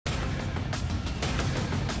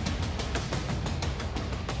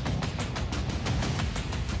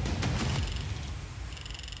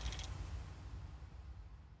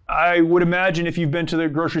I would imagine if you've been to the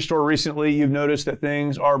grocery store recently, you've noticed that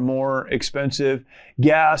things are more expensive.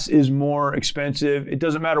 Gas is more expensive. It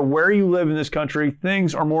doesn't matter where you live in this country,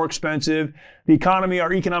 things are more expensive. The economy,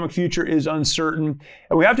 our economic future is uncertain.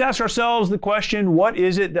 And we have to ask ourselves the question, what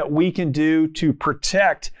is it that we can do to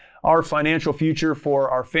protect our financial future for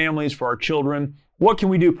our families, for our children? What can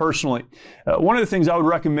we do personally? One of the things I would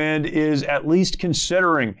recommend is at least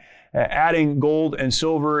considering adding gold and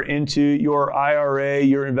silver into your IRA,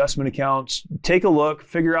 your investment accounts. Take a look,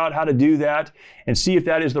 figure out how to do that, and see if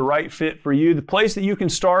that is the right fit for you. The place that you can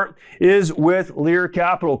start is with Lear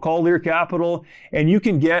Capital. Call Lear Capital, and you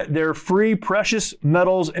can get their free precious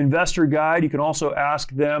metals investor guide. You can also ask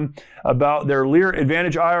them about their Lear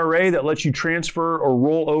Advantage IRA that lets you transfer or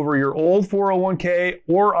roll over your old 401k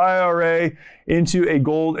or IRA into a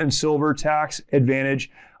gold and silver tax advantage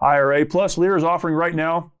IRA. Plus, Lear is offering right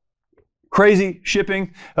now crazy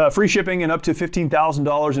shipping, free shipping, and up to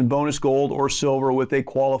 $15,000 in bonus gold or silver with a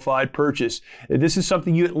qualified purchase. This is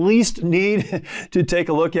something you at least need to take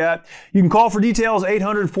a look at. You can call for details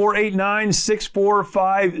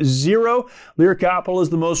 800-489-6450. Lear Capital is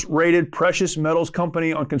the most rated precious metals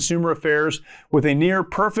company on Consumer Affairs with a near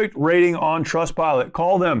perfect rating on Trustpilot.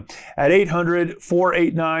 Call them at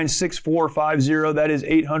 800-489-6450. That is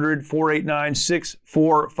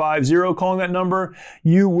 800-489-6450. Calling that number,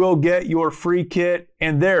 you will get your free kit,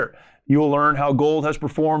 and there you will learn how gold has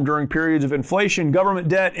performed during periods of inflation, government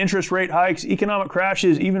debt, interest rate hikes, economic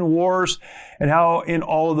crashes, even wars, and how in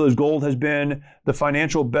all of those gold has been the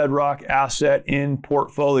financial bedrock asset in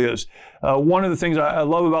portfolios. One of the things I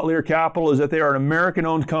love about Lear Capital is that they are an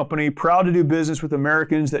American-owned company, proud to do business with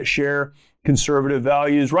Americans that share conservative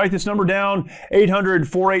values. Write this number down,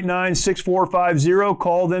 800-489-6450.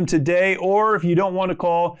 Call them today, or if you don't want to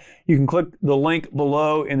call, you can click the link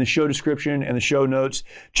below in the show description and the show notes.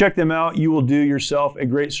 Check them out. You will do yourself a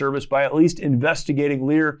great service by at least investigating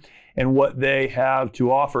Lear and what they have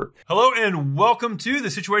to offer. Hello and welcome to the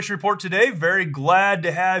Situation Report today. Very glad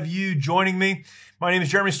to have you joining me. My name is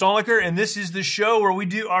Jeremy Stalnecker, and this is the show where we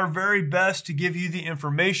do our very best to give you the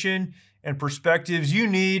information and perspectives you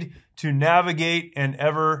need to navigate an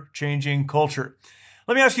ever-changing culture.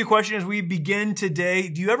 Let me ask you a question as we begin today.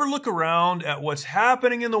 Do you ever look around at what's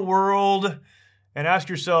happening in the world and ask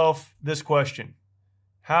yourself this question?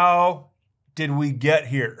 How did we get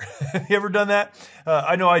here? Have you ever done that?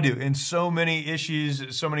 I know I do. In so many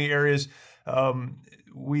issues, so many areas,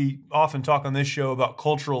 we often talk on this show about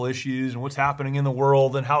cultural issues and what's happening in the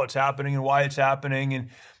world and how it's happening and why it's happening. And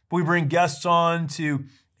we bring guests on to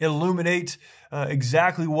illuminate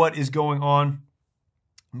exactly what is going on.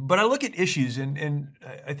 But I look at issues and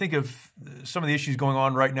I think of some of the issues going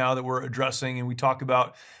on right now that we're addressing, and we talk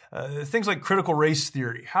about things like critical race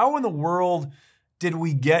theory. How in the world did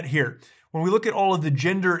we get here? When we look at all of the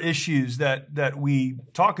gender issues that we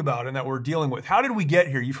talk about and that we're dealing with, how did we get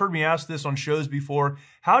here? You've heard me ask this on shows before.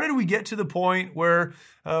 How did we get to the point where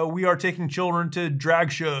we are taking children to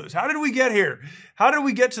drag shows? How did we get here? How did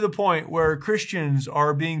we get to the point where Christians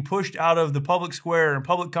are being pushed out of the public square and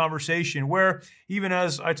public conversation, where, even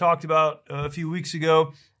as I talked about a few weeks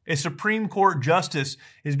ago, a Supreme Court justice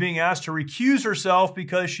is being asked to recuse herself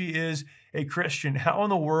because she is a Christian? How in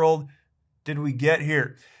the world did we get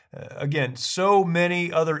here? Again, so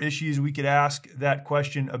many other issues we could ask that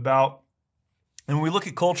question about. And when we look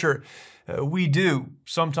at culture, we do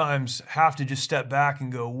sometimes have to just step back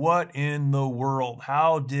and go, what in the world?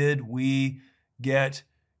 How did we get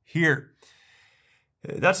here?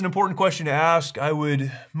 That's an important question to ask. I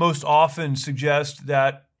would most often suggest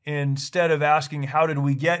that instead of asking, how did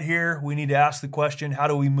we get here, we need to ask the question, how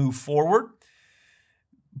do we move forward?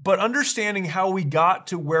 But understanding how we got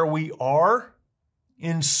to where we are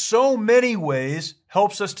in so many ways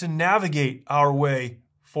helps us to navigate our way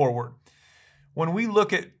forward. When we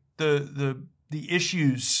look at the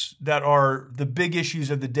issues that are the big issues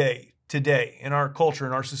of the day today in our culture,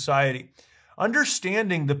 in our society,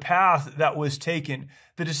 understanding the path that was taken,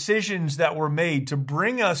 the decisions that were made to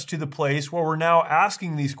bring us to the place where we're now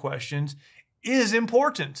asking these questions is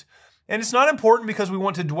important. And it's not important because we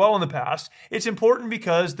want to dwell on the past. It's important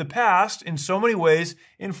because the past, in so many ways,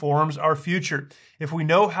 informs our future. If we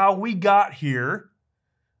know how we got here,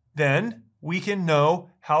 then we can know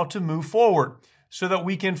how to move forward so that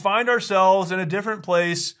we can find ourselves in a different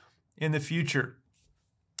place in the future.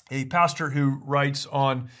 A pastor who writes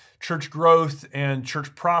on church growth and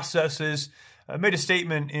church processes made a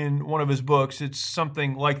statement in one of his books. It's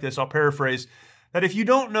something like this. I'll paraphrase. That if you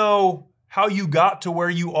don't know how you got to where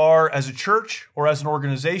you are as a church or as an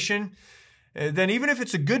organization, then even if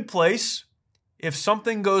it's a good place, if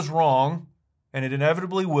something goes wrong, and it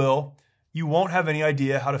inevitably will, you won't have any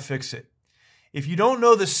idea how to fix it. If you don't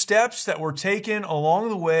know the steps that were taken along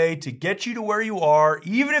the way to get you to where you are,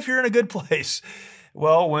 even if you're in a good place,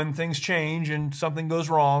 well, when things change and something goes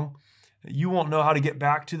wrong, you won't know how to get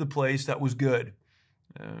back to the place that was good.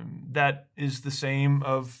 That is the same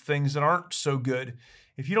of things that aren't so good.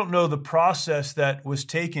 If you don't know the process that was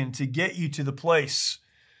taken to get you to the place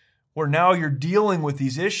where now you're dealing with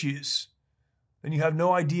these issues, then you have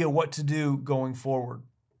no idea what to do going forward.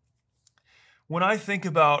 When I think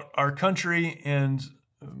about our country and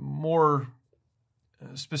more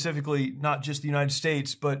specifically, not just the United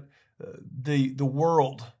States, but the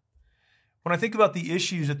world, when I think about the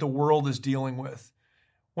issues that the world is dealing with,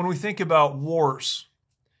 when we think about wars,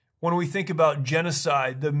 when we think about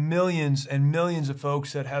genocide, the millions and millions of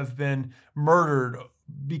folks that have been murdered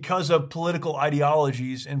because of political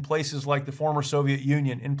ideologies in places like the former Soviet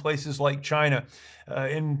Union, in places like China,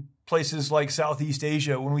 in places like Southeast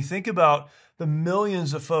Asia, when we think about the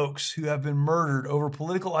millions of folks who have been murdered over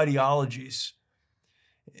political ideologies,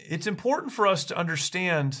 it's important for us to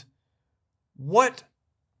understand what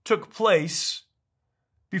took place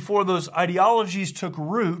before those ideologies took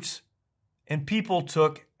root and people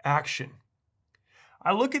took action.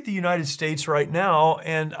 I look at the United States right now,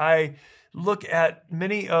 and I look at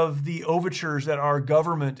many of the overtures that our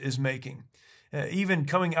government is making, even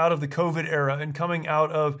coming out of the COVID era and coming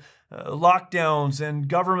out of lockdowns and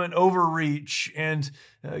government overreach and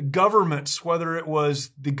governments, whether it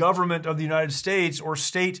was the government of the United States or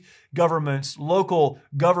state governments, local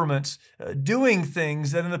governments, doing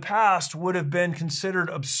things that in the past would have been considered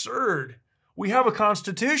absurd. We have a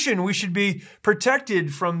constitution. We should be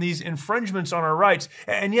protected from these infringements on our rights.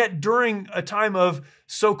 And yet during a time of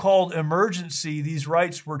so-called emergency, these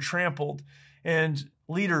rights were trampled and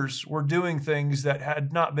leaders were doing things that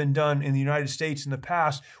had not been done in the United States in the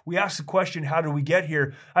past. We ask the question, how did we get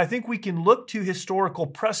here? I think we can look to historical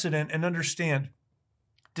precedent and understand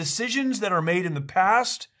decisions that are made in the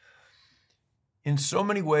past in so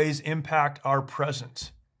many ways impact our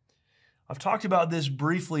present. I've talked about this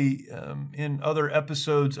briefly in other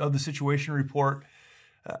episodes of the Situation Report.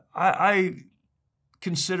 I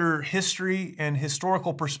consider history and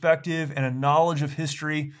historical perspective and a knowledge of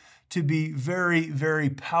history to be very, very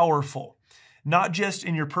powerful. Not just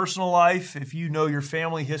in your personal life, if you know your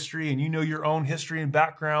family history and you know your own history and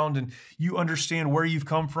background and you understand where you've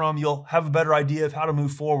come from, you'll have a better idea of how to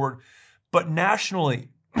move forward. But nationally,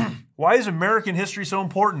 why is American history so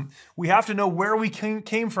important? We have to know where we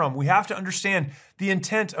came from. We have to understand the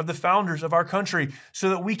intent of the founders of our country so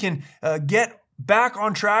that we can get back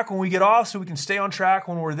on track when we get off, so we can stay on track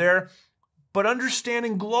when we're there. But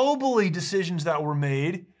understanding globally decisions that were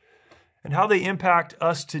made and how they impact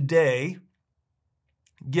us today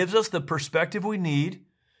gives us the perspective we need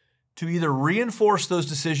to either reinforce those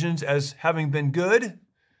decisions as having been good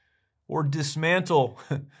or dismantle,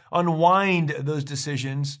 unwind those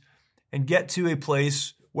decisions and get to a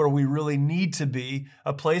place where we really need to be,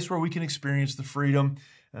 a place where we can experience the freedom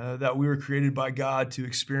that we were created by God to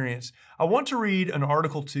experience. I want to read an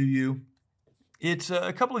article to you. It's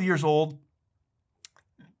a couple of years old,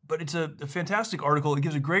 but it's a fantastic article. It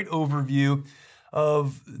gives a great overview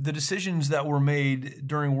of the decisions that were made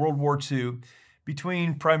during World War II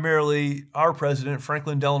between primarily our president,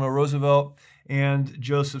 Franklin Delano Roosevelt, and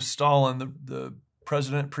Joseph Stalin, the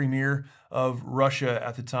president premier of Russia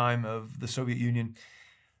at the time of the Soviet Union.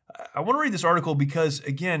 I want to read this article because,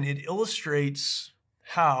 again, it illustrates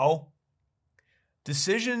how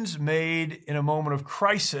decisions made in a moment of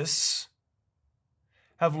crisis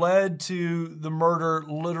have led to the murder,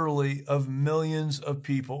 literally, of millions of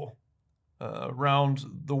people around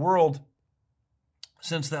the world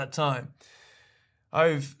since that time.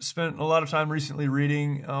 I've spent a lot of time recently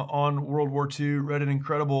reading on World War II, read an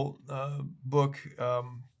incredible book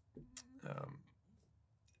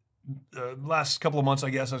last couple of months,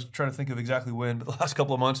 I guess. I was trying to think of exactly when, but the last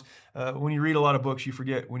couple of months. When you read a lot of books, you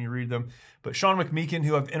forget when you read them. But Sean McMeekin,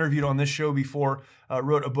 who I've interviewed on this show before,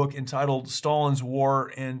 wrote a book entitled Stalin's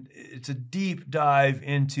War, and it's a deep dive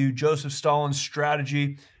into Joseph Stalin's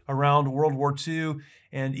strategy around World War II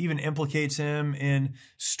and even implicates him in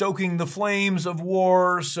stoking the flames of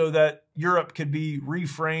war so that Europe could be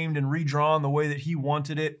reframed and redrawn the way that he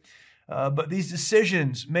wanted it. But these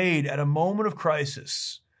decisions made at a moment of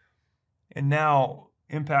crisis and now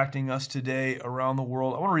impacting us today around the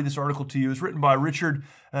world. I want to read this article to you. It's written by Richard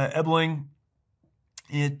Ebling.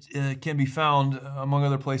 It can be found, among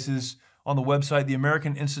other places, on the website, the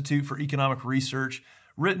American Institute for Economic Research,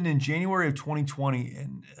 written in January of 2020.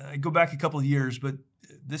 And I go back a couple of years, but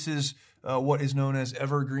this is what is known as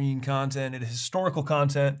evergreen content. It is historical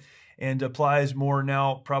content, and applies more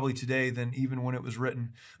now probably today than even when it was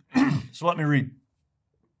written. So let me read.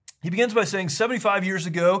 He begins by saying 75 years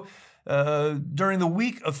ago, during the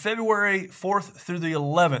week of February 4th through the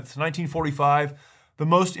 11th, 1945, the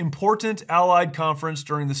most important Allied conference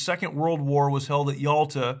during the Second World War was held at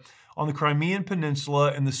Yalta on the Crimean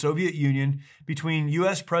Peninsula in the Soviet Union between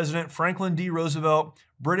U.S. President Franklin D. Roosevelt,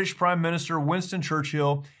 British Prime Minister Winston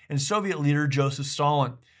Churchill, and Soviet leader Joseph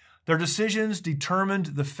Stalin. Their decisions determined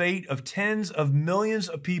the fate of tens of millions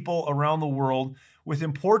of people around the world, with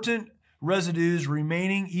important residues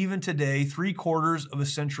remaining even today, 3/4 of a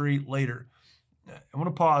century later. I want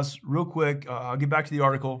to pause real quick. I'll get back to the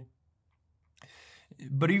article.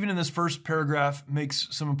 But even in this first paragraph makes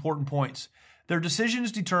some important points. Their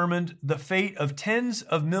decisions determined the fate of tens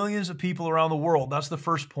of millions of people around the world. That's the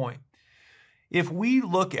first point. If we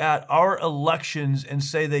look at our elections and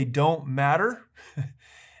say they don't matter,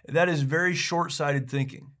 that is very short-sighted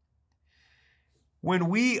thinking. When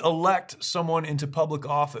we elect someone into public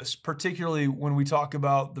office, particularly when we talk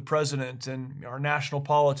about the president and our national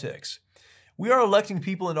politics, we are electing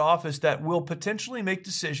people into office that will potentially make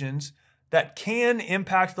decisions that can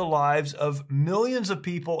impact the lives of millions of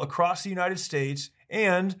people across the United States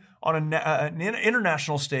and on an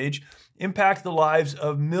international stage, impact the lives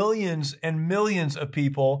of millions and millions of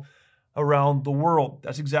people around the world.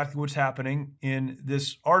 That's exactly what's happening in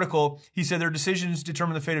this article. He said their decisions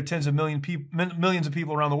determine the fate of tens of millions of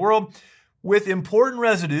people around the world with important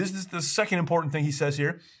residues. This is the second important thing he says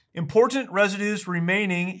here. Important residues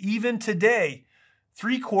remaining even today,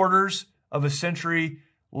 3/4 of a century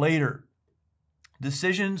later.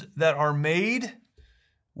 Decisions that are made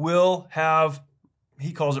will have,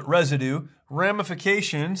 he calls it residue,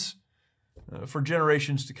 ramifications for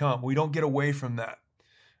generations to come. We don't get away from that.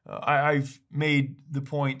 I've made the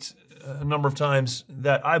point a number of times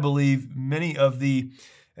that I believe many of the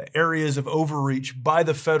areas of overreach by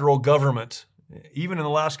the federal government, even in the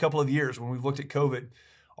last couple of years when we've looked at COVID,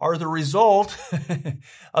 are the result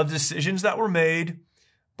of decisions that were made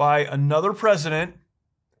by another president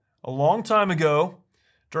a long time ago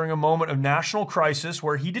during a moment of national crisis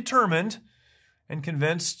where he determined and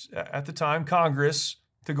convinced at the time Congress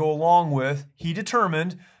to go along with, he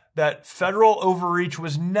determined that federal overreach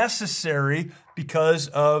was necessary because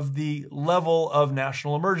of the level of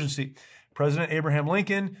national emergency. President Abraham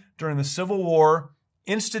Lincoln, during the Civil War,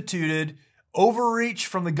 instituted overreach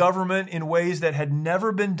from the government in ways that had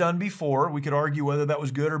never been done before. We could argue whether that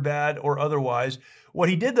was good or bad or otherwise. What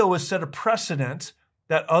he did, though, was set a precedent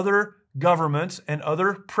that other governments and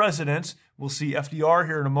other presidents, we'll see FDR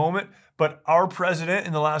here in a moment, but our president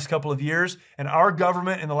in the last couple of years and our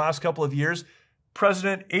government in the last couple of years,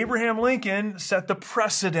 President Abraham Lincoln set the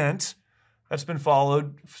precedent that's been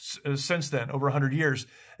followed since then, over 100 years.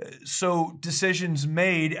 So decisions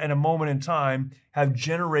made at a moment in time have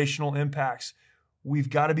generational impacts. We've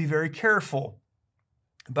got to be very careful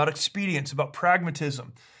about expedience, about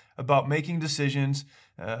pragmatism, about making decisions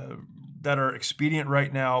that are expedient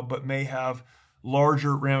right now, but may have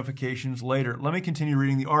larger ramifications later. Let me continue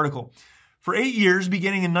reading the article. For 8 years,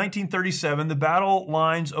 beginning in 1937, the battle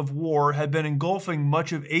lines of war had been engulfing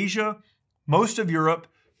much of Asia, most of Europe,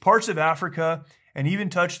 parts of Africa, and even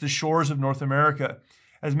touched the shores of North America.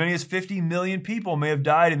 As many as 50 million people may have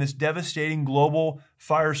died in this devastating global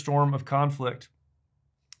firestorm of conflict.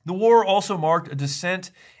 The war also marked a descent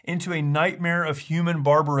into a nightmare of human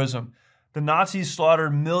barbarism. The Nazis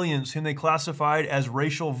slaughtered millions whom they classified as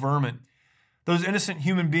racial vermin. Those innocent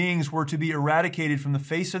human beings were to be eradicated from the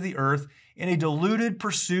face of the earth in a deluded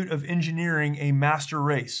pursuit of engineering a master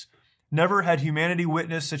race. Never had humanity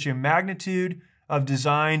witnessed such a magnitude of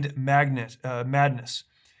designed madness.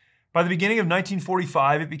 By the beginning of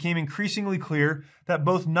 1945, it became increasingly clear that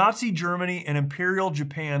both Nazi Germany and Imperial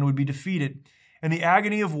Japan would be defeated, and the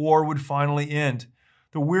agony of war would finally end.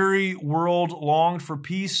 The weary world longed for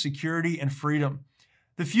peace, security, and freedom.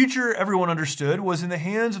 The future, everyone understood, was in the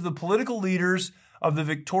hands of the political leaders of the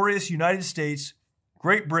victorious United States,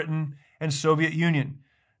 Great Britain, and Soviet Union.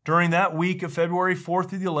 During that week of February 4th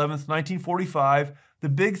through the 11th, 1945, the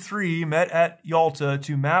Big Three met at Yalta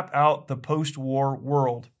to map out the post-war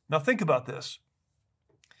world. Now think about this.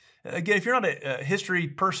 Again, if you're not a history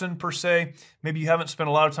person per se, maybe you haven't spent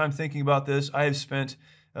a lot of time thinking about this. I have spent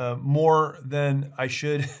more than I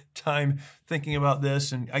should time thinking about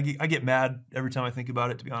this, and I get mad every time I think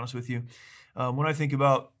about it, to be honest with you. When I think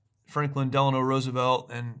about Franklin Delano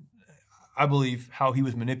Roosevelt, and I believe how he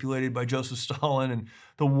was manipulated by Joseph Stalin and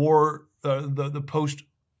the war, the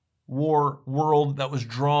post-war world that was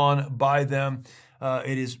drawn by them,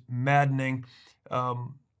 it is maddening.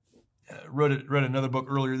 Read another book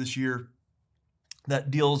earlier this year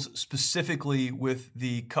that deals specifically with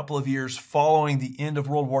the couple of years following the end of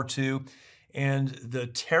World War II and the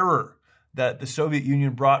terror that the Soviet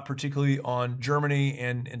Union brought, particularly on Germany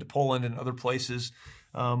and into Poland and other places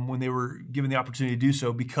when they were given the opportunity to do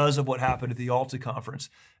so because of what happened at the Yalta Conference.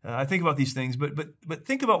 I think about these things, but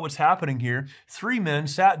think about what's happening here. Three men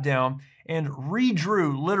sat down and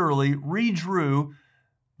literally redrew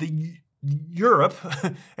the Europe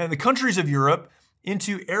and the countries of Europe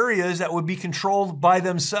into areas that would be controlled by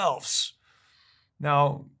themselves.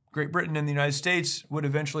 Now, Great Britain and the United States would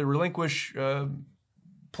eventually relinquish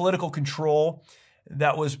political control.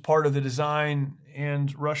 That was part of the design,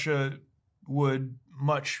 and Russia would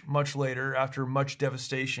much, much later, after much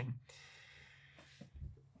devastation.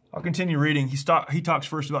 I'll continue reading. He talks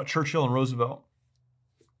first about Churchill and Roosevelt.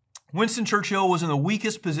 Winston Churchill was in the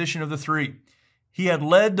weakest position of the three. He had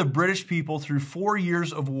led the British people through 4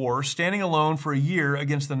 years of war, standing alone for a year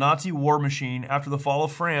against the Nazi war machine after the fall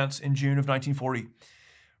of France in June of 1940.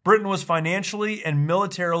 Britain was financially and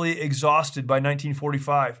militarily exhausted by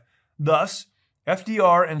 1945. Thus,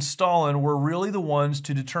 FDR and Stalin were really the ones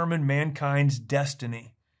to determine mankind's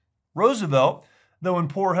destiny. Roosevelt, though in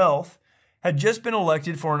poor health, had just been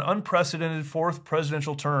elected for an unprecedented fourth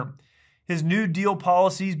presidential term. His New Deal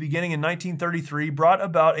policies beginning in 1933 brought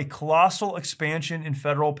about a colossal expansion in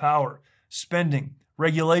federal power, spending,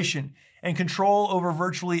 regulation, and control over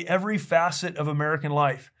virtually every facet of American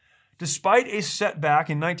life. Despite a setback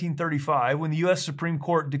in 1935 when the U.S. Supreme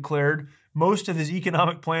Court declared most of his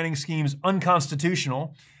economic planning schemes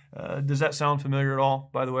unconstitutional, does that sound familiar at all,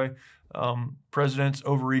 by the way? Presidents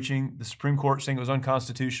overreaching, the Supreme Court saying it was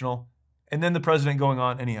unconstitutional, and then the president going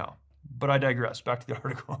on anyhow. But I digress. Back to the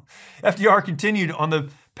article. FDR continued on the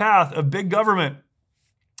path of big government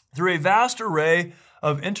through a vast array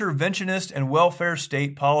of interventionist and welfare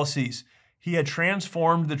state policies. He had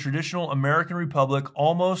transformed the traditional American republic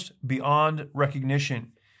almost beyond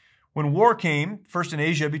recognition. When war came, first in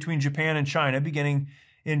Asia between Japan and China, beginning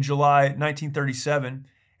in July 1937,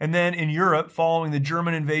 and then in Europe following the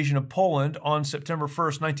German invasion of Poland on September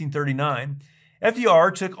 1st, 1939,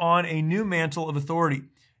 FDR took on a new mantle of authority.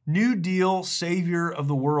 New Deal savior of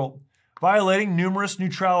the world. Violating numerous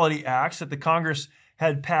neutrality acts that the Congress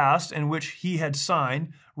had passed and which he had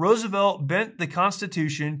signed, Roosevelt bent the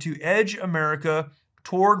Constitution to edge America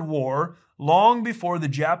toward war long before the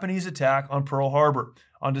Japanese attack on Pearl Harbor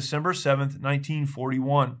on December 7th,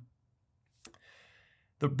 1941.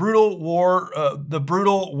 The brutal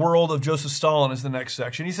world of Joseph Stalin is the next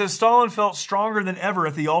section. He says, Stalin felt stronger than ever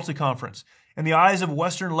at the Yalta Conference. In the eyes of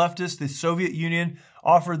Western leftists, the Soviet Union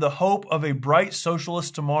offered the hope of a bright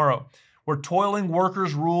socialist tomorrow, where toiling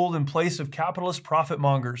workers ruled in place of capitalist profit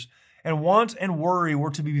mongers, and want and worry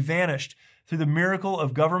were to be vanished through the miracle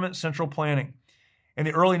of government central planning. In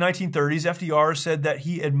the early 1930s, FDR said that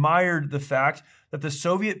he admired the fact that the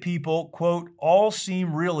Soviet people, quote, all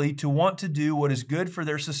seem really to want to do what is good for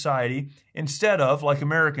their society instead of, like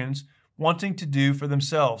Americans, wanting to do for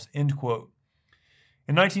themselves, end quote.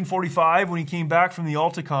 In 1945, when he came back from the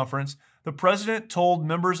Yalta Conference, the president told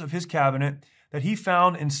members of his cabinet that he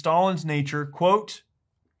found in Stalin's nature, quote,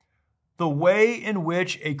 the way in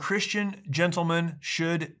which a Christian gentleman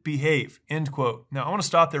should behave, end quote. Now, I want to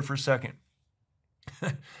stop there for a second.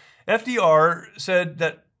 FDR said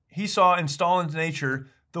that he saw in Stalin's nature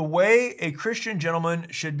the way a Christian gentleman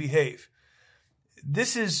should behave.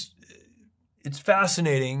 It's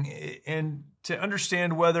fascinating, and to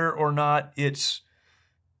understand whether or not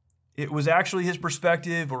it was actually his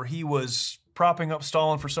perspective or he was propping up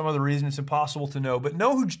Stalin for some other reason, it's impossible to know. But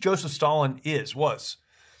know who Joseph Stalin was.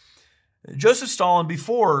 Joseph Stalin,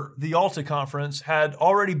 before the Yalta Conference, had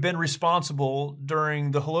already been responsible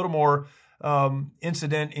during the Holodomor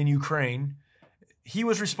incident in Ukraine. He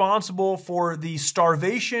was responsible for the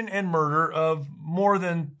starvation and murder of more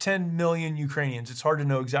than 10 million Ukrainians. It's hard to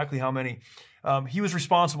know exactly how many. He was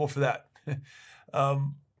responsible for that.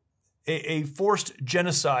 A forced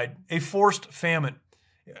genocide, a forced famine,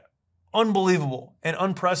 unbelievable and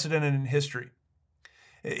unprecedented in history.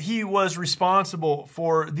 He was responsible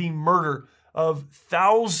for the murder of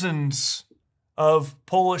thousands of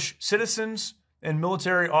Polish citizens and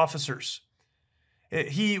military officers.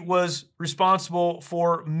 He was responsible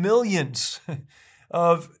for millions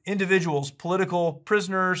of individuals, political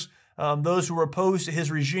prisoners, those who were opposed to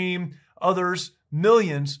his regime, others,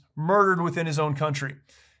 millions murdered within his own country.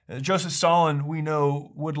 Joseph Stalin, we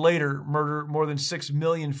know, would later murder more than 6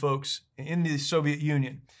 million folks in the Soviet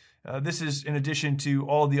Union. This is in addition to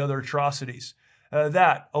all the other atrocities.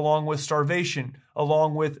 That, along with starvation,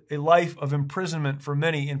 along with a life of imprisonment for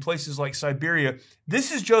many in places like Siberia,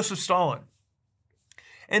 this is Joseph Stalin.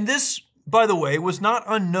 And this by the way, was not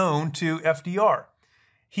unknown to FDR.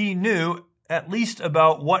 He knew at least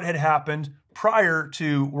about what had happened prior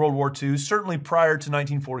to World War II, certainly prior to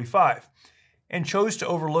 1945, and chose to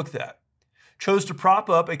overlook that. Chose to prop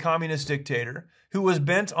up a communist dictator who was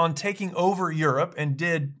bent on taking over Europe and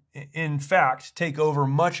did, in fact, take over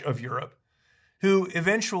much of Europe, who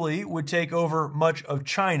eventually would take over much of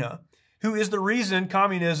China, who is the reason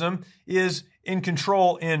communism is in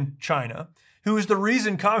control in China, who is the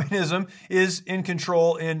reason communism is in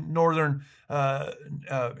control in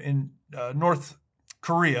North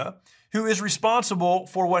Korea, who is responsible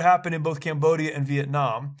for what happened in both Cambodia and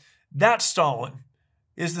Vietnam. That Stalin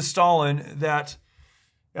is the Stalin that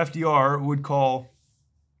FDR would call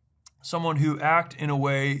someone who act in a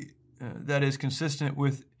way that is consistent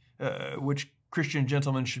with which Christian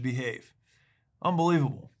gentlemen should behave.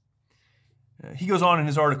 Unbelievable. He goes on in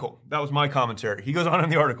his article. That was my commentary. He goes on in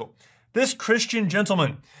the article. This Christian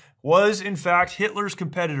gentleman was, in fact, Hitler's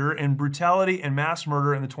competitor in brutality and mass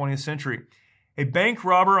murder in the 20th century. A bank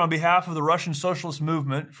robber on behalf of the Russian socialist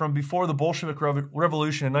movement from before the Bolshevik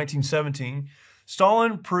Revolution in 1917,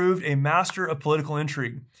 Stalin proved a master of political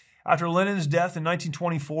intrigue. After Lenin's death in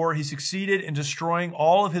 1924, he succeeded in destroying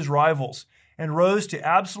all of his rivals and rose to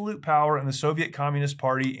absolute power in the Soviet Communist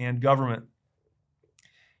Party and government.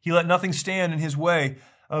 He let nothing stand in his way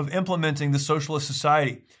of implementing the socialist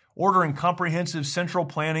society, ordering comprehensive central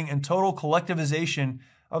planning and total collectivization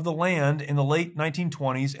of the land in the late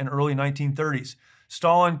 1920s and early 1930s.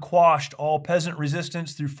 Stalin quashed all peasant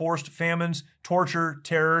resistance through forced famines, torture,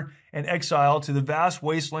 terror, and exile to the vast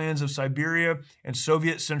wastelands of Siberia and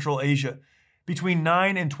Soviet Central Asia. Between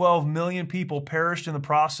 9 and 12 million people perished in the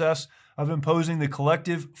process of imposing the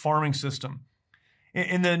collective farming system.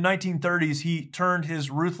 In the 1930s, he turned his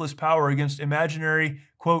ruthless power against imaginary,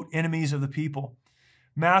 quote, enemies of the people.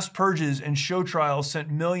 Mass purges and show trials sent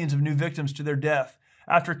millions of new victims to their death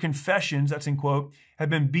after confessions, that's in quote, had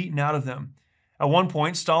been beaten out of them. At one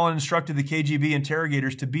point, Stalin instructed the KGB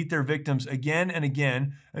interrogators to beat their victims again and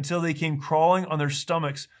again until they came crawling on their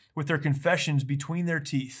stomachs with their confessions between their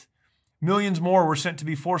teeth. Millions more were sent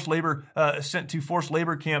to forced labor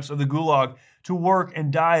camps of the Gulag to work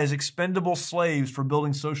and die as expendable slaves for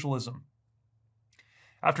building socialism.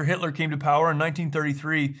 After Hitler came to power in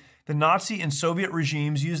 1933, the Nazi and Soviet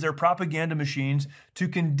regimes used their propaganda machines to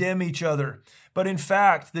condemn each other. But in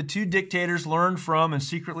fact, the two dictators learned from and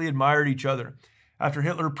secretly admired each other. After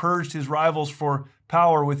Hitler purged his rivals for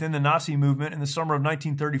power within the Nazi movement in the summer of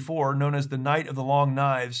 1934, known as the Night of the Long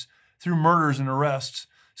Knives, through murders and arrests,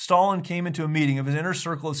 Stalin came into a meeting of his inner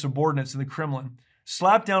circle of subordinates in the Kremlin,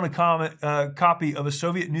 slapped down a copy of a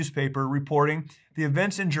Soviet newspaper reporting the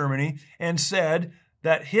events in Germany, and said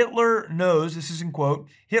that Hitler knows, this is in quote,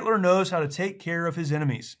 Hitler knows how to take care of his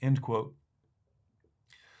enemies, end quote.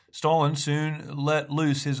 Stalin soon let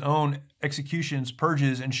loose his own executions,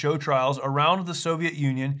 purges, and show trials around the Soviet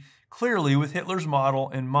Union, clearly with Hitler's model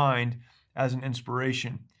in mind as an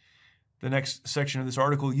inspiration. The next section of this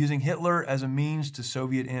article, using Hitler as a means to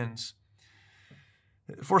Soviet ends.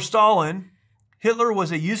 For Stalin, Hitler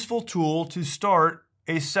was a useful tool to start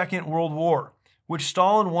a Second World War, which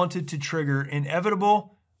Stalin wanted to trigger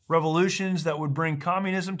inevitable revolutions that would bring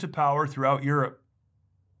communism to power throughout Europe.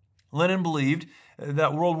 Lenin believed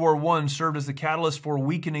that World War I served as the catalyst for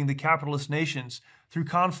weakening the capitalist nations through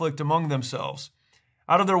conflict among themselves.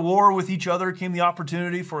 Out of their war with each other came the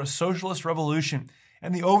opportunity for a socialist revolution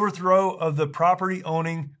and the overthrow of the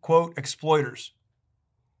property-owning, quote, exploiters.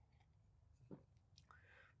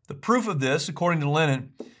 The proof of this, according to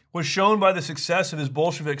Lenin, was shown by the success of his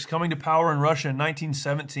Bolsheviks coming to power in Russia in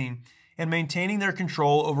 1917 and maintaining their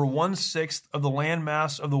control over 1/6 of the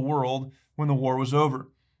landmass of the world when the war was over.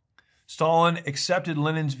 Stalin accepted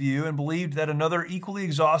Lenin's view and believed that another equally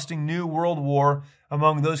exhausting new world war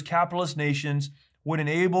among those capitalist nations would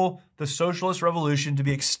enable the socialist revolution to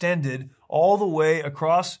be extended all the way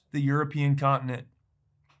across the European continent.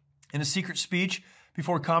 In a secret speech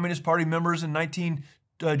before Communist Party members in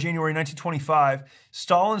January 1925,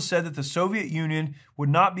 Stalin said that the Soviet Union would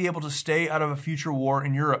not be able to stay out of a future war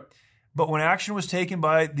in Europe. But when action was taken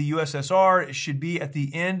by the USSR, it should be at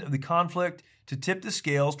the end of the conflict to tip the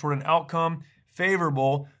scales toward an outcome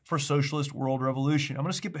favorable for socialist world revolution. I'm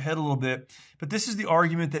going to skip ahead a little bit, but this is the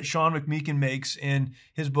argument that Sean McMeekin makes in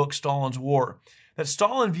his book, Stalin's War, that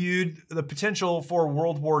Stalin viewed the potential for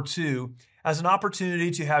World War II as an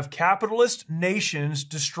opportunity to have capitalist nations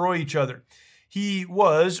destroy each other. He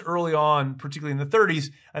was, early on, particularly in the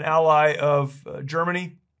 30s, an ally of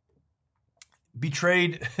Germany,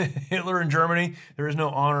 betrayed Hitler in Germany. There is no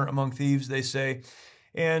honor among thieves, they say.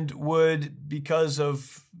 and would, because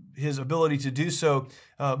of his ability to do so,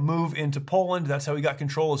 move into Poland. That's how he got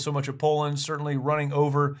control of so much of Poland, certainly running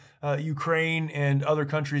over Ukraine and other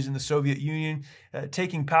countries in the Soviet Union,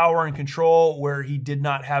 taking power and control where he did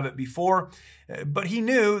not have it before. But he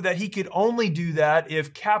knew that he could only do that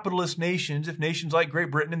if capitalist nations, if nations like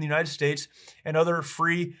Great Britain and the United States and other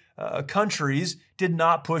free countries did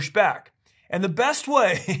not push back. And the best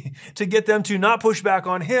way to get them to not push back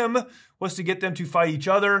on him was to get them to fight each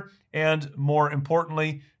other and, more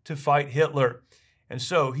importantly, to fight Hitler. And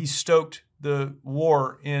so he stoked the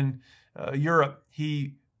war in Europe.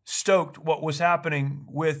 He stoked what was happening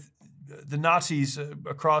with the Nazis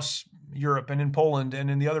across Europe and in Poland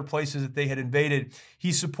and in the other places that they had invaded.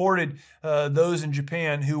 He supported those in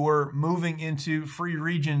Japan who were moving into free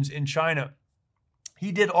regions in China.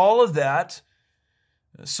 He did all of that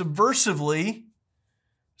subversively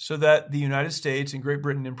so that the United States and Great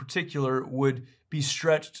Britain in particular would be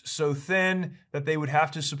stretched so thin that they would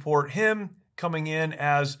have to support him coming in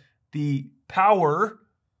as the power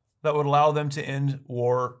that would allow them to end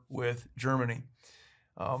war with Germany.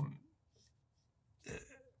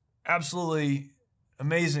 Absolutely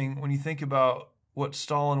amazing when you think about what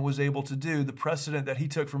Stalin was able to do, the precedent that he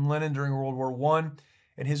took from Lenin during World War I,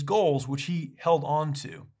 and his goals, which he held on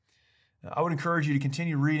to. I would encourage you to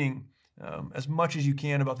continue reading as much as you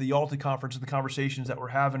can about the Yalta Conference and the conversations that were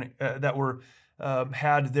had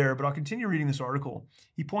there. But I'll continue reading this article.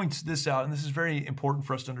 He points this out, and this is very important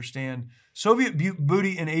for us to understand. Soviet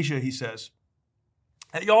booty in Asia, he says.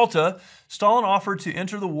 At Yalta, Stalin offered to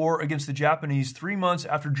enter the war against the Japanese 3 months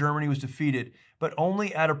after Germany was defeated, but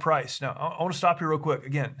only at a price. Now, I want to stop here real quick.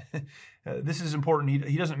 Again, this is important.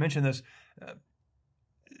 He doesn't mention this.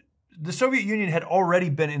 The Soviet Union had already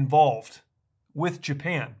been involved with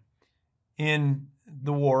Japan in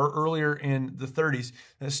the war earlier in the 30s.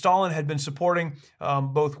 Stalin had been supporting,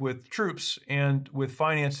 both with troops and with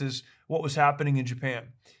finances, what was happening in Japan.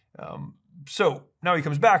 So now he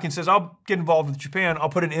comes back and says, I'll get involved with Japan. I'll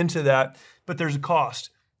put an end to that, but there's a cost.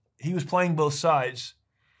 He was playing both sides.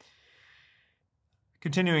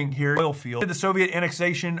 Continuing here, oil field. The Soviet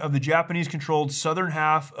annexation of the Japanese-controlled southern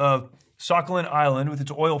half of Sakhalin Island with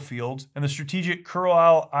its oil fields and the strategic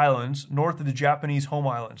Kuril Islands north of the Japanese home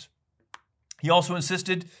islands. He also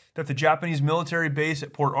insisted that the Japanese military base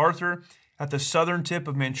at Port Arthur at the southern tip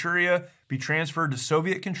of Manchuria be transferred to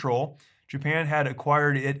Soviet control. Japan had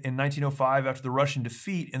acquired it in 1905 after the Russian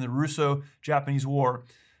defeat in the Russo-Japanese War.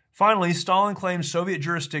 Finally, Stalin claimed Soviet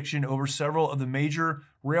jurisdiction over several of the major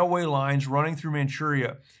railway lines running through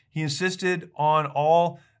Manchuria. He insisted on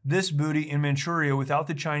all this booty in Manchuria without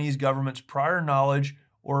the Chinese government's prior knowledge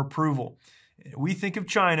or approval. We think of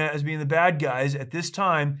China as being the bad guys. At this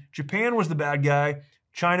time, Japan was the bad guy.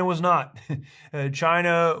 China was not.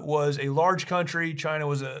 China was a large country. China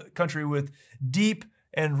was a country with deep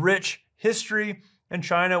and rich history, and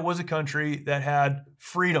China was a country that had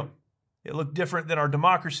freedom. It looked different than our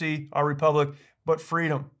democracy, our republic, but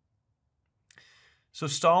freedom. So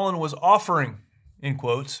Stalin was offering, in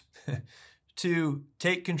quotes, to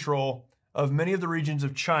take control of many of the regions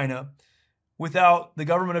of China without the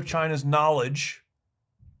government of China's knowledge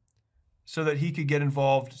so that he could get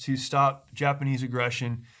involved to stop Japanese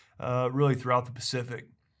aggression really throughout the Pacific.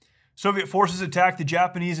 Soviet forces attacked the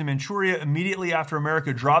Japanese in Manchuria immediately after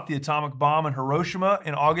America dropped the atomic bomb in Hiroshima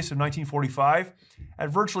in August of 1945. At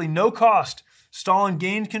virtually no cost, Stalin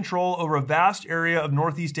gained control over a vast area of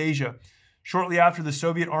Northeast Asia. Shortly after the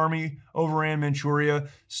Soviet army overran Manchuria,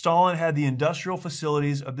 Stalin had the industrial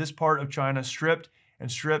facilities of this part of China stripped and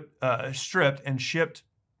shipped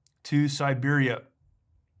to Siberia.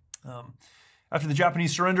 After the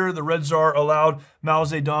Japanese surrender, the Red Tsar allowed Mao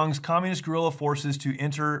Zedong's communist guerrilla forces to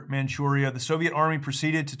enter Manchuria. The Soviet army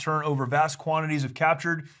proceeded to turn over vast quantities of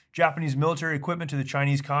captured Japanese military equipment to the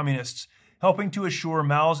Chinese communists, helping to assure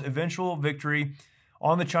Mao's eventual victory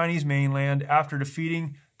on the Chinese mainland after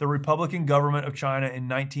defeating the Republican government of China in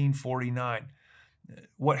 1949.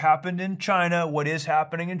 What happened in China, what is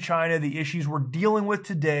happening in China, the issues we're dealing with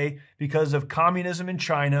today because of communism in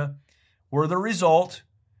China were the result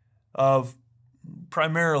of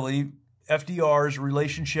primarily FDR's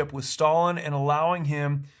relationship with Stalin and allowing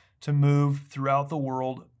him to move throughout the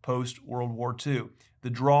world post-World War II. The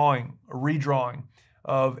redrawing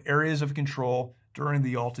of areas of control during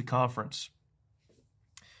the Yalta Conference.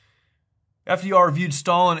 FDR viewed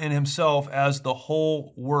Stalin and himself as the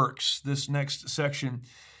whole works. This next section.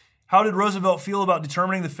 How did Roosevelt feel about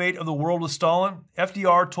determining the fate of the world with Stalin?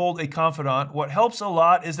 FDR told a confidant, "What helps a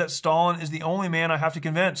lot is that Stalin is the only man I have to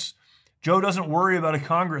convince. Joe doesn't worry about a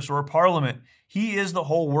Congress or a parliament. He is the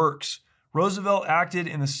whole works." Roosevelt acted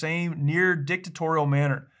in the same near-dictatorial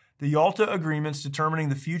manner. The Yalta agreements determining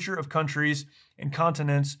the future of countries and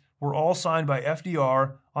continents were all signed by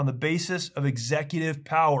FDR on the basis of executive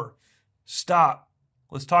power. Stop.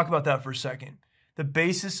 Let's talk about that for a second. The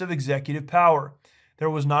basis of executive power. There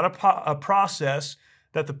was not a process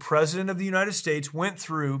that the President of the United States went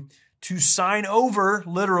through to sign over,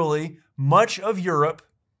 literally, much of Europe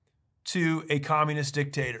to a communist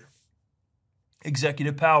dictator.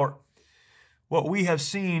 Executive power. What we have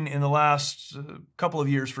seen in the last couple of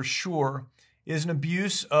years for sure is an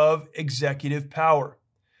abuse of executive power,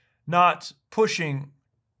 not pushing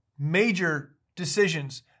major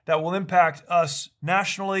decisions that will impact us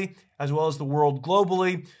nationally as well as the world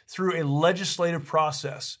globally through a legislative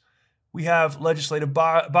process. We have legislative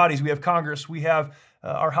bodies, we have Congress, we have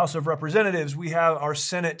our House of Representatives, we have our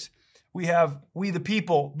Senate, we have we the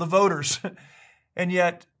people, the voters, and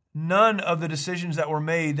yet none of the decisions that were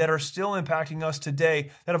made that are still impacting us today,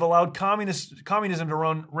 that have allowed communism to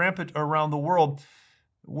run rampant around the world,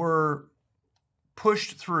 were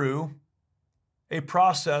pushed through a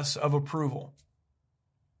process of approval.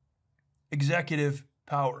 Executive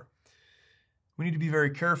power. We need to be very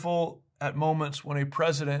careful at moments when a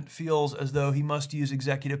president feels as though he must use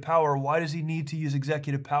executive power. Why does he need to use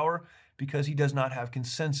executive power? Because he does not have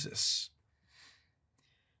consensus.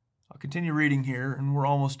 I'll continue reading here, and we're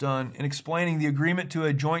almost done. In explaining the agreement to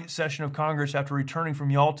a joint session of Congress after returning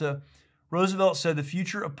from Yalta, Roosevelt said the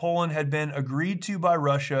future of Poland had been agreed to by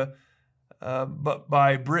Russia, but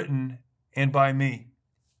by Britain and by me.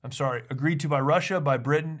 Agreed to by Russia, by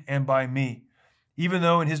Britain, and by me. Even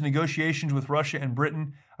though in his negotiations with Russia and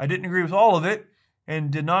Britain, I didn't agree with all of it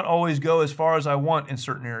and did not always go as far as I want in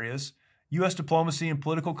certain areas, U.S. diplomacy and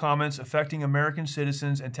political comments affecting American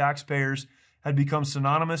citizens and taxpayers had become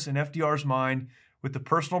synonymous in FDR's mind with the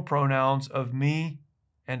personal pronouns of me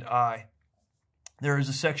and I. There is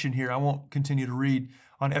a section here, I won't continue to read,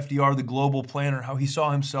 on FDR, the global planner, how he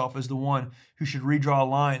saw himself as the one who should redraw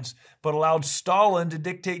lines, but allowed Stalin to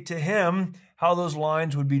dictate to him how those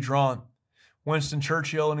lines would be drawn. Winston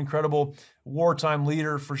Churchill, an incredible wartime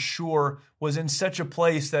leader for sure, was in such a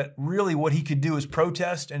place that really what he could do is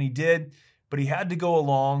protest, and he did, but he had to go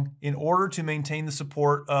along in order to maintain the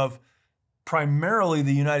support of primarily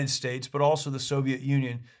the United States, but also the Soviet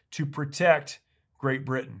Union, to protect Great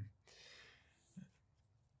Britain.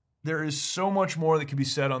 There is so much more that could be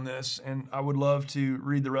said on this, and I would love to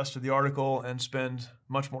read the rest of the article and spend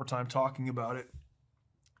much more time talking about it.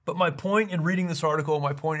 But my point in reading this article,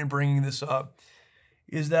 my point in bringing this up,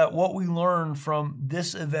 is that what we learn from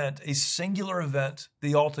this event, a singular event, the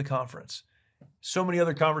Yalta Conference. So many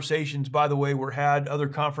other conversations, by the way, were had, other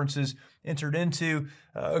conferences entered into,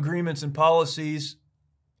 agreements and policies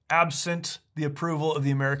absent the approval of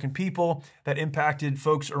the American people that impacted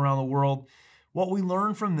folks around the world. What we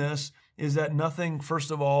learn from this is that nothing, first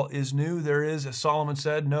of all, is new. There is, as Solomon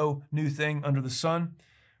said, no new thing under the sun.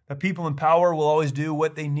 That people in power will always do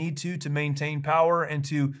what they need to maintain power and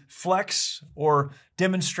to flex or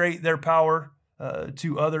demonstrate their power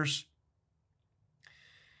to others.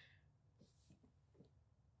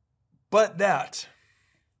 But that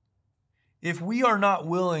if we are not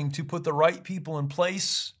willing to put the right people in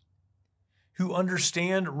place who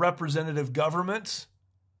understand representative government,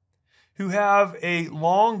 who have a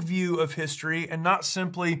long view of history and not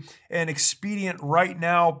simply an expedient right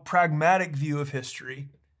now pragmatic view of history,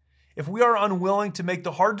 if we are unwilling to make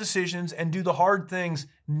the hard decisions and do the hard things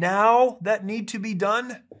now that need to be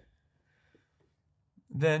done,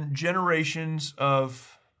 then generations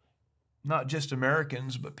of not just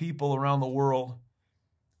Americans, but people around the world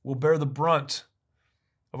will bear the brunt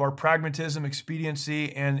of our pragmatism,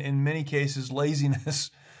 expediency, and in many cases,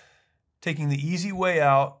 laziness, taking the easy way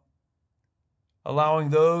out, allowing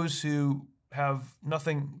those who have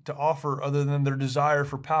nothing to offer other than their desire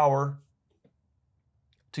for power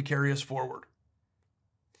to carry us forward.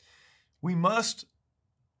 We must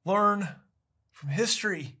learn from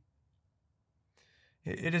history.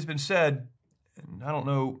 It has been said, and I don't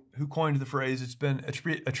know who coined the phrase, it's been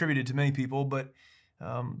attributed to many people, but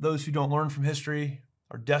those who don't learn from history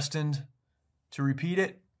are destined to repeat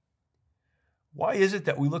it. Why is it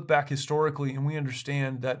that we look back historically and we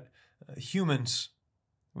understand that humans,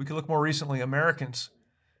 we could look more recently, Americans,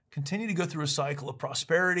 continue to go through a cycle of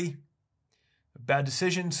prosperity, of bad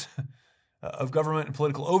decisions, of government and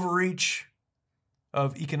political overreach,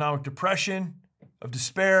 of economic depression, of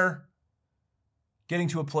despair, getting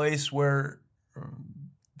to a place where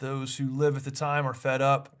those who live at the time are fed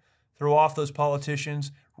up, throw off those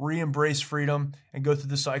politicians, re-embrace freedom, and go through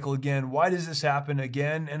the cycle again. Why does this happen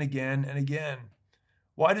again and again and again?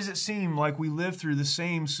 Why does it seem like we live through the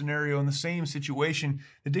same scenario and the same situation?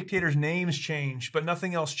 The dictators' names change, but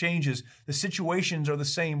nothing else changes. The situations are the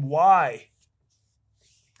same. Why?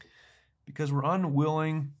 Because we're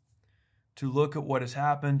unwilling to look at what has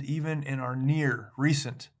happened even in our near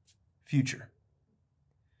recent future.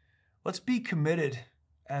 Let's be committed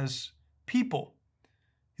as people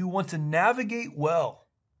who want to navigate well,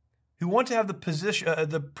 who want to have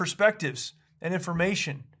the perspectives and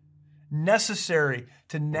information necessary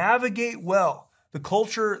to navigate well the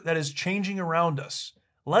culture that is changing around us.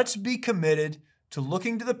 Let's be committed to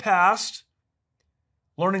looking to the past,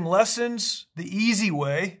 learning lessons the easy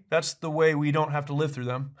way. That's the way we don't have to live through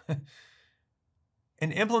them.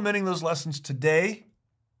 And implementing those lessons today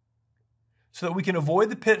so that we can avoid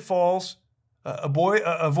the pitfalls,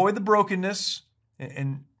 avoid the brokenness,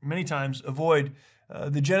 and many times avoid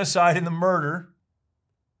the genocide and the murder,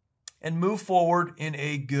 and move forward in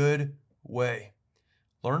a good way.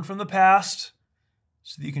 Learn from the past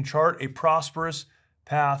so that you can chart a prosperous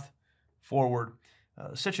path forward.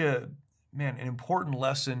 Such an important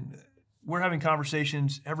lesson. We're having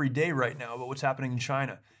conversations every day right now about what's happening in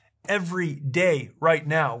China. Every day right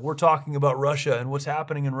now, we're talking about Russia and what's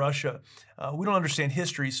happening in Russia. We don't understand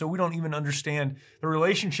history, so we don't even understand the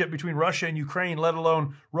relationship between Russia and Ukraine, let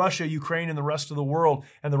alone Russia, Ukraine, and the rest of the world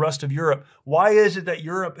and the rest of Europe. Why is it that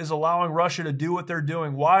Europe is allowing Russia to do what they're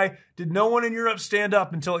doing? Why did no one in Europe stand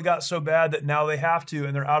up until it got so bad that now they have to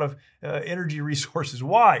and they're out of energy resources?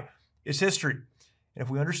 Why? It's history. And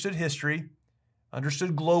if we understood history,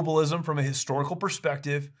 understood globalism from a historical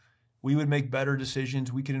perspective, we would make better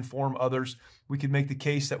decisions. We could inform others. We could make the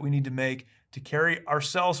case that we need to make to carry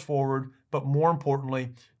ourselves forward, but more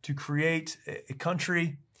importantly, to create a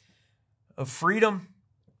country of freedom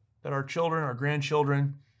that our children, our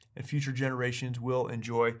grandchildren, and future generations will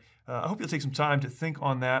enjoy. I hope you'll take some time to think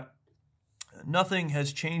on that. Nothing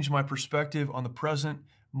has changed my perspective on the present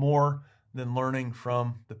more than learning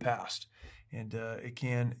from the past. And it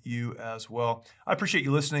can you as well. I appreciate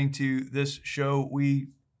you listening to this show. We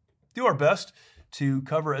do our best to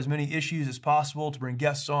cover as many issues as possible, to bring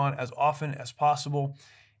guests on as often as possible,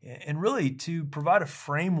 and really to provide a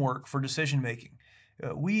framework for decision making.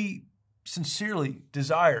 We sincerely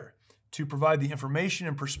desire to provide the information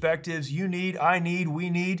and perspectives you need, I need, we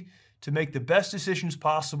need to make the best decisions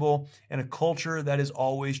possible in a culture that is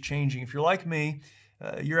always changing. If you're like me,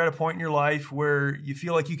 you're at a point in your life where you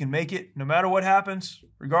feel like you can make it no matter what happens,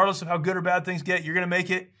 regardless of how good or bad things get, you're going to make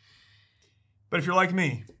it. But if you're like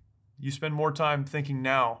me, you spend more time thinking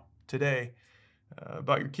now, today,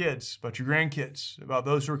 about your kids, about your grandkids, about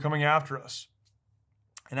those who are coming after us,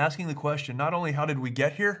 and asking the question, not only how did we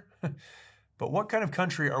get here, but what kind of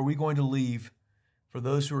country are we going to leave for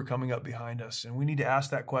those who are coming up behind us? And we need to ask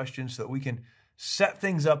that question so that we can set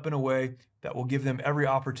things up in a way that will give them every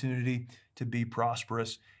opportunity to be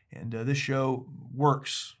prosperous. And this show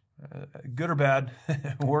works, good or bad,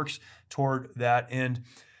 works toward that end.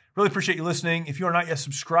 Really appreciate you listening. If you are not yet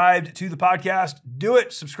subscribed to the podcast, do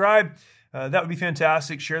it. Subscribe. That would be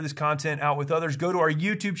fantastic. Share this content out with others. Go to our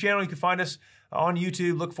YouTube channel. You can find us on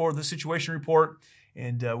YouTube. Look for The Situation Report.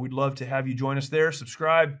 And we'd love to have you join us there.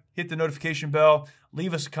 Subscribe, hit the notification bell,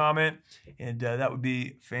 leave us a comment, and that would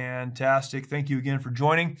be fantastic. Thank you again for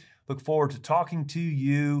joining. Look forward to talking to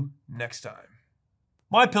you next time.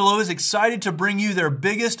 MyPillow is excited to bring you their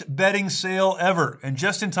biggest bedding sale ever, and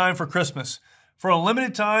just in time for Christmas. For a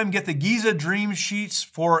limited time, get the Giza Dream Sheets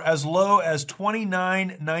for as low as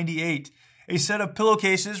 $29.98, a set of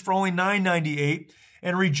pillowcases for only $9.98,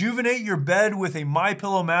 and rejuvenate your bed with a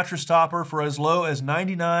MyPillow mattress topper for as low as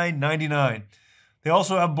 $99.99. They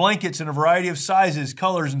also have blankets in a variety of sizes,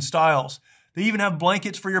 colors, and styles. They even have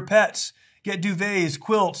blankets for your pets. Get duvets,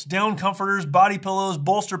 quilts, down comforters, body pillows,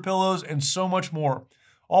 bolster pillows, and so much more.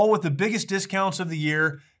 All with the biggest discounts of the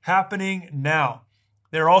year happening now.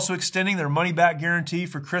 They're also extending their money-back guarantee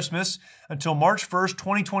for Christmas until March 1st,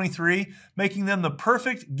 2023, making them the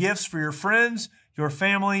perfect gifts for your friends, your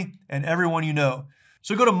family, and everyone you know.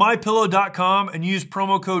 So go to MyPillow.com and use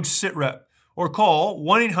promo code SITREP or call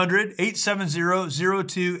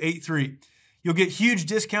 1-800-870-0283. You'll get huge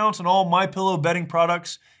discounts on all MyPillow bedding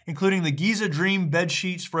products, including the Giza Dream bed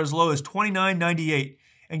sheets for as low as $29.98.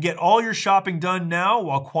 And get all your shopping done now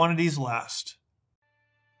while quantities last.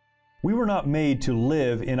 We were not made to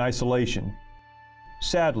live in isolation.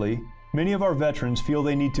 Sadly, many of our veterans feel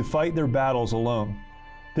they need to fight their battles alone.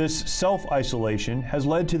 This self-isolation has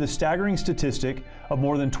led to the staggering statistic of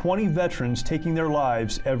more than 20 veterans taking their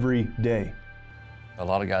lives every day. A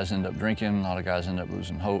lot of guys end up drinking, a lot of guys end up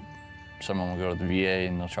losing hope. Some of them will go to the VA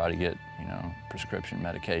and they'll try to get, prescription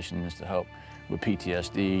medications to help with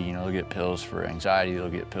PTSD, you know, they'll get pills for anxiety, they'll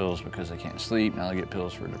get pills because they can't sleep, now they'll get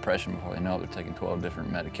pills for depression. Before they know it, they're taking 12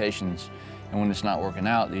 different medications. And when it's not working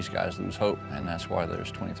out, these guys lose hope, and that's why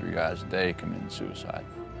there's 23 guys a day committing suicide.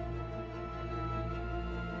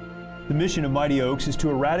 The mission of Mighty Oaks is to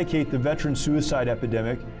eradicate the veteran suicide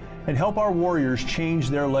epidemic and help our warriors change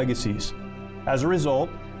their legacies. As a result,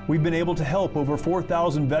 we've been able to help over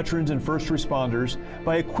 4,000 veterans and first responders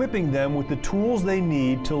by equipping them with the tools they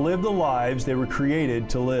need to live the lives they were created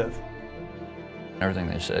to live. Everything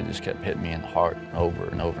they said just kept hitting me in the heart over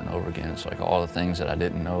and over and over again. It's like all the things that I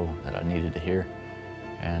didn't know that I needed to hear.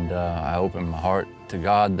 And I opened my heart to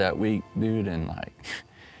God that week, dude, and like,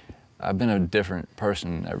 I've been a different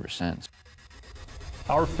person ever since.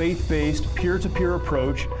 Our faith-based, peer-to-peer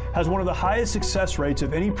approach has one of the highest success rates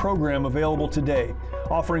of any program available today,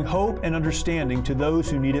 offering hope and understanding to those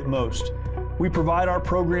who need it most. We provide our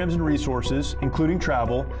programs and resources, including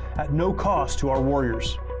travel, at no cost to our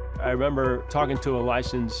warriors. I remember talking to a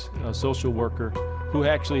licensed social worker who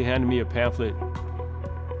actually handed me a pamphlet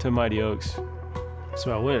to Mighty Oaks.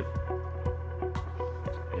 So I went,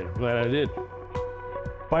 and I'm glad I did.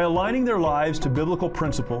 By aligning their lives to biblical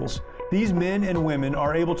principles, these men and women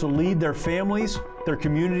are able to lead their families, their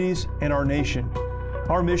communities, and our nation.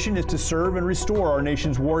 Our mission is to serve and restore our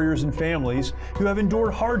nation's warriors and families who have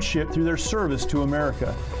endured hardship through their service to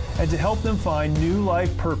America, and to help them find new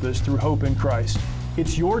life purpose through hope in Christ.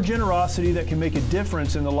 It's your generosity that can make a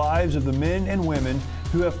difference in the lives of the men and women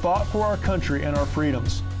who have fought for our country and our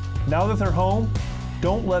freedoms. Now that they're home,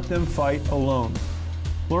 don't let them fight alone.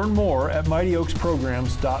 Learn more at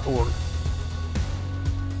mightyoaksprograms.org.